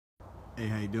Hey,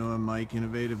 how you doing? Mike,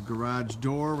 Innovative Garage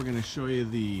Door. We're going to show you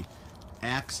the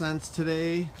accents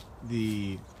today.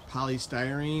 The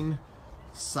polystyrene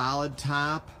solid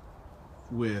top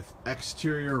with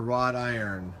exterior wrought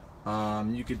iron.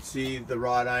 You can see the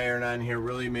wrought iron on here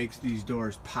really makes these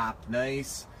doors pop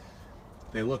nice.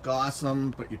 They look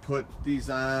awesome, but you put these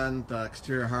on the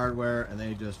exterior hardware and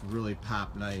they just really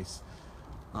pop nice.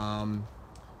 We're going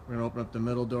to open up the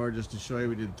middle door just to show you.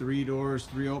 We did 3 doors,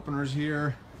 3 openers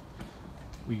here.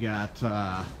 We got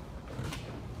the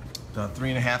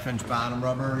 3.5-inch bottom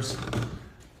rubbers,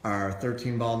 our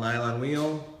 13-ball nylon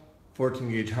wheel,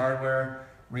 14-gauge hardware,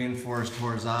 reinforced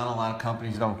horizontal. A lot of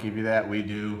companies don't give you that. We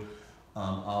do.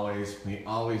 We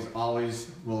always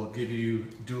will give you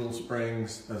dual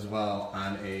springs as well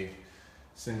on a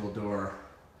single door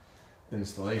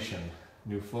installation.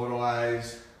 New photo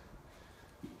eyes,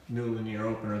 new linear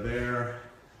opener there.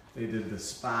 They did the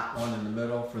spot one in the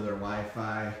middle for their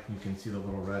Wi-Fi. You can see the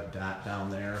little red dot down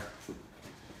there.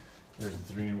 There's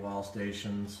the 3 wall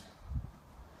stations.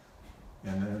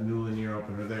 And then a new linear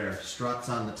opener there. Struts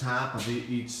on the top of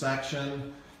each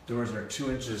section. Doors are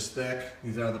 2 inches thick.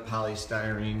 These are the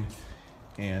polystyrene,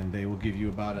 and they will give you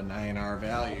about a 9R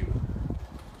value.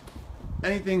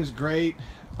 Anything's great.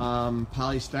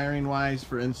 Polystyrene wise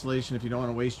for insulation, if you don't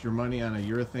want to waste your money on a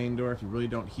urethane door, if you really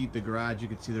don't heat the garage, you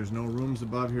can see there's no rooms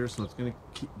above here, so it's going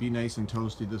to be nice and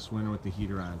toasty this winter with the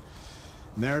heater on.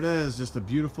 And there it is, just a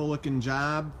beautiful looking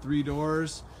job. 3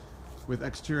 doors with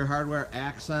exterior hardware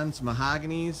accents,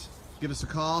 mahoganies. Give us a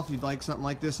call if you'd like something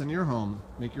like this in your home.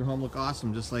 Make your home look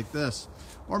awesome just like this.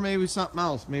 Or maybe something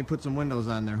else. Maybe put some windows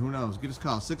on there. Who knows? Give us a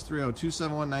call.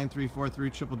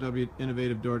 630-271-9343,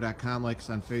 www.innovativedoor.com. Like us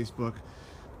on Facebook.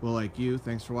 We'll like you.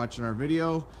 Thanks for watching our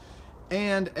video.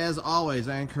 And as always,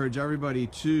 I encourage everybody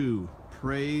to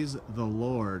praise the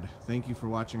Lord. Thank you for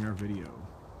watching our video.